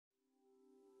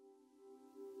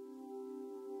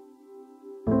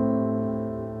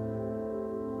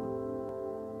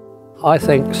I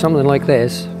think something like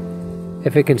this,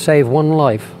 if it can save one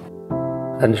life,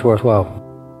 then it's worthwhile.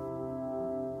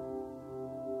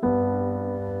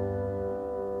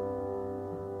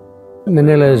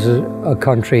 Manilla is a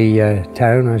country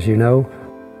town, as you know.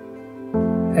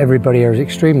 Everybody here is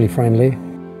extremely friendly.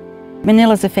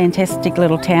 Manilla's a fantastic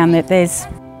little town that there's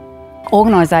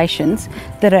organisations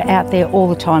that are out there all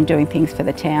the time doing things for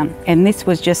the town. And this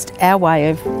was just our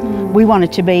way of, we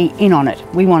wanted to be in on it.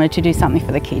 We wanted to do something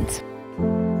for the kids.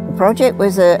 The project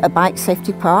was a bike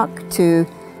safety park to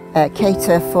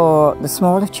cater for the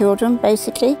smaller children,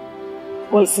 basically.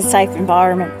 Well, it's a safe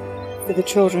environment for the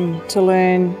children to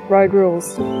learn road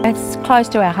rules. It's close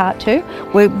to our heart too.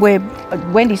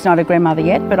 Wendy's not a grandmother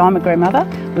yet, but I'm a grandmother.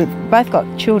 We've both got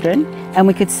children, and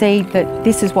we could see that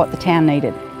this is what the town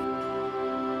needed.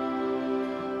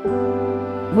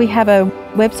 We have a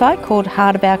website called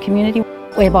Heart of Our Community,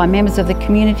 whereby members of the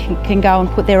community can go and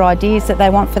put their ideas that they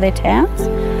want for their towns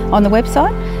on the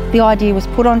website. The idea was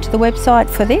put onto the website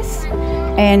for this,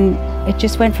 and it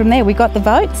just went from there. We got the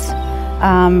votes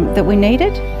that we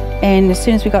needed, and as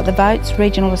soon as we got the votes,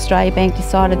 Regional Australia Bank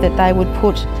decided that they would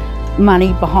put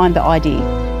money behind the idea.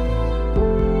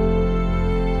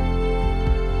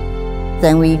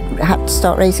 Then we had to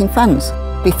start raising funds.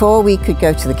 Before we could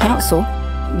go to the council,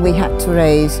 we had to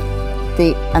raise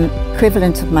the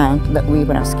equivalent amount that we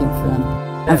were asking for them.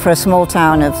 And for a small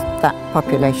town of that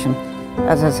population,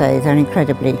 as I say, they're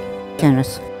incredibly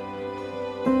generous.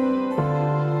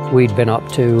 We'd been up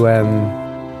to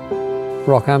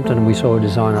Rockhampton and we saw a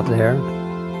design up there.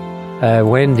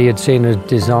 Wendy had seen a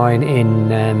design in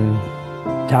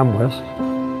Tamworth,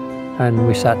 and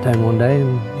we sat down one day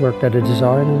and worked out a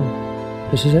design,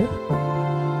 and this is it.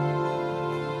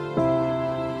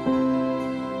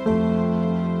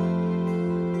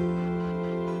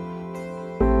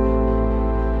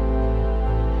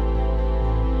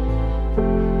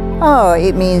 Oh,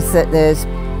 it means that there's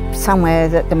somewhere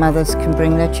that the mothers can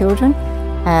bring their children.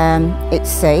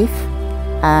 It's safe,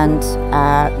 and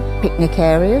picnic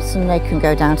areas, and they can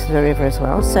go down to the river as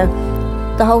well. So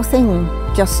the whole thing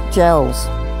just gels.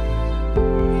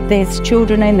 There's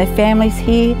children and their families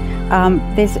here.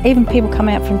 There's even people come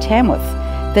out from Tamworth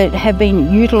that have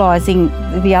been utilising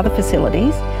the other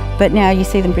facilities, but now you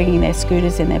see them bringing their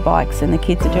scooters and their bikes, and the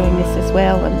kids are doing this as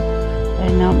well.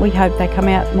 And we hope they come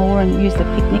out more and use the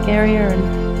picnic area. And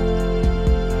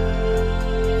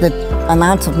the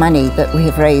amount of money that we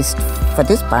have raised for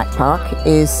this bike park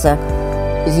is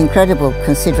incredible,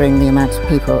 considering the amount of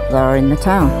people that are in the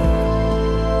town.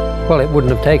 Well, it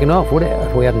wouldn't have taken off, would it,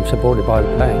 if we hadn't supported by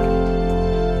the bank?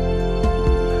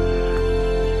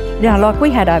 You know, like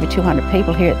we had over 200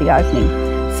 people here at the opening,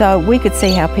 so we could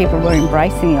see how people were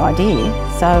embracing the idea.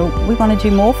 So we want to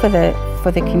do more for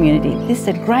the community. This is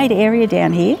a great area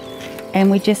down here,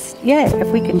 and we just, if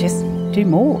we can just do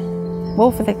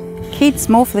more for the kids,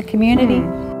 more for the community.